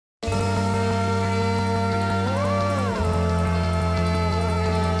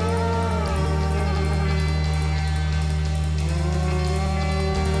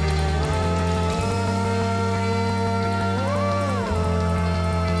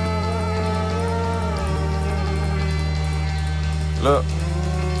Look,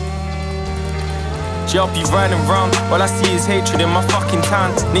 I'll be riding round, all I see is hatred in my fucking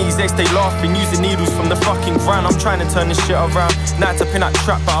town. Niggas ex, they laughing, using needles from the fucking ground. I'm trying to turn this shit around. Now to pin that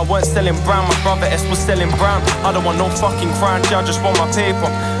trap, but I weren't selling brown. My brother S was selling brown. I don't want no fucking crown, I just want my paper.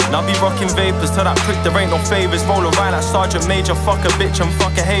 And I'll be rocking vapors, tell that prick there ain't no favours. Roll around like Sergeant Major, fuck a bitch and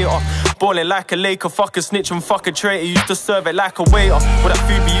fuck a hater. Ballin' like a Laker, fuck a snitch and fuck a traitor. Used to serve it like a waiter, with that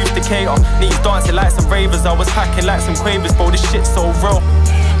food we used to cater. Niggas dancing like some ravers, I was packing like some quavers. Bro, this shit's so real.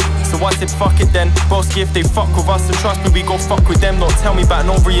 So I said fuck it then, broski if they fuck with us, and trust me we go fuck with them. Don't tell me about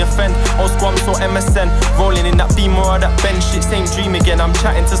no re-offend, old squams or MSN. Rolling in that Beamer or that Benz, shit same dream again. I'm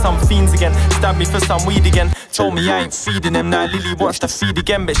chatting to some fiends again, stab me for some weed again. Told me I ain't feeding them, now Lily wants to feed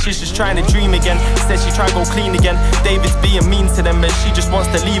again. But she's just trying to dream again, says she try to go clean again. David's being mean to them, but she just wants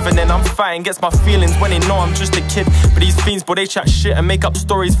to leave. And then I'm fighting, gets my feelings when they know I'm just a kid. But these fiends, boy, they chat shit and make up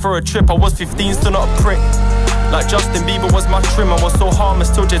stories for a trip. I was 15, still not a prick. Like Justin Bieber was my trim, I was so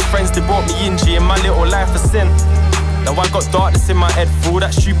harmless till just friends, they brought me in, G, in my little life of sin. Now I got darkness in my head for all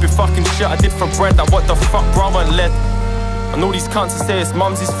that stupid fucking shit I did for bread. Like what the fuck, bro, I led. I know these cunts to say it's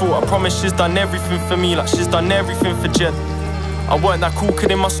mum's fault. I promise she's done everything for me, like she's done everything for Jed. I weren't that cool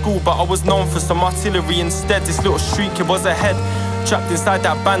kid in my school, but I was known for some artillery instead. This little street kid was ahead, trapped inside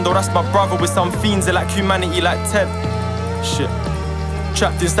that band, oh that's my brother with some fiends that like humanity like Ted. Shit.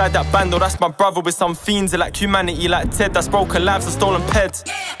 Trapped inside that band, oh that's my brother with some fiends that like humanity like Ted. That's broken lives and stolen Peds.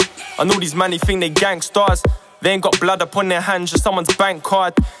 I know these man, they think they gangsters. They ain't got blood upon their hands, just someone's bank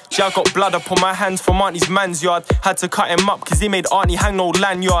card. Gee, I got blood upon my hands from Auntie's man's yard. Had to cut him up cause he made Auntie hang no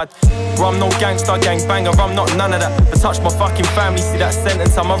lanyard. Bro, I'm no gangster, gangbanger, I'm not none of that. But touch my fucking family, see that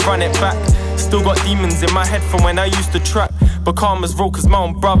sentence, I'ma run it back. Still got demons in my head from when I used to trap. But karma's real cause my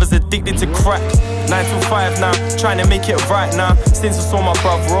own brother's addicted to crack. 9 till 5 now, trying to make it right now. Since I saw my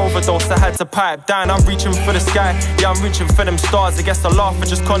brother overdose, I had to pipe down. I'm reaching for the sky, yeah I'm reaching for them stars. I guess I laugh and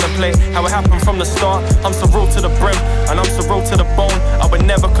just contemplate how it happened from the start. I'm so real to the brim, and I'm so real to the bone. I would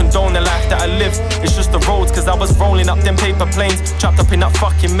never condone the life that I lived. It's just the roads, cause I was rolling up them paper planes. Trapped up in that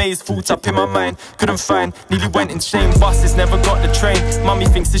fucking maze, thoughts up in my mind. Couldn't find, nearly went insane. Buses never got the train, mummy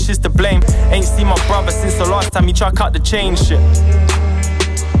thinks this is to blame. Ain't seen my brother since the last time he tried to cut the chain, shit.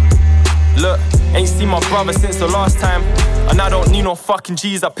 Look, ain't seen my brother since the last time. And I don't need no fucking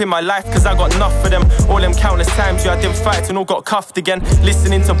G's up in my life cause I got enough for them. All them countless times, yeah I didn't fight and all got cuffed again.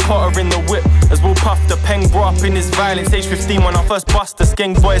 Listening to Potter in the whip as we'll puff the pen. Grew up in this violence, age 15 when I first bust the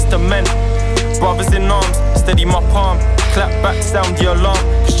skeng boys to men. Brothers in arms, steady my palm. Clap back, sound the alarm.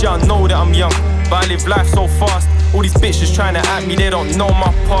 Cause yeah I know that I'm young, but I live life so fast. All these bitches trying to at me, they don't know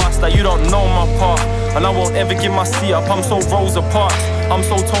my past. Like you don't know my path, and I won't ever give my seat up. I'm so Rosa Parks, I'm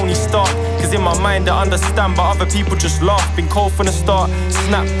so Tony Stark. Cause in my mind I understand, but other people just laugh. Been cold from the start,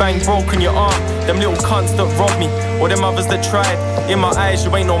 snap bang, broken your arm. Them little cunts that robbed me, or them others that tried. In my eyes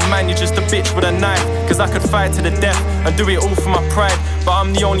you ain't no man, you're just a bitch with a knife. Cause I could fight to the death and do it all for my pride. But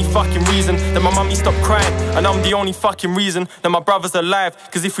I'm the only fucking reason that my mummy stopped crying. And I'm the only fucking reason that my brother's alive.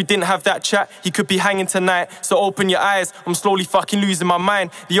 Cause if we didn't have that chat, he could be hanging tonight. So open your eyes, I'm slowly fucking losing my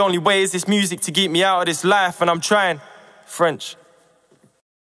mind. The only way is this music to get me out of this life, and I'm trying. French.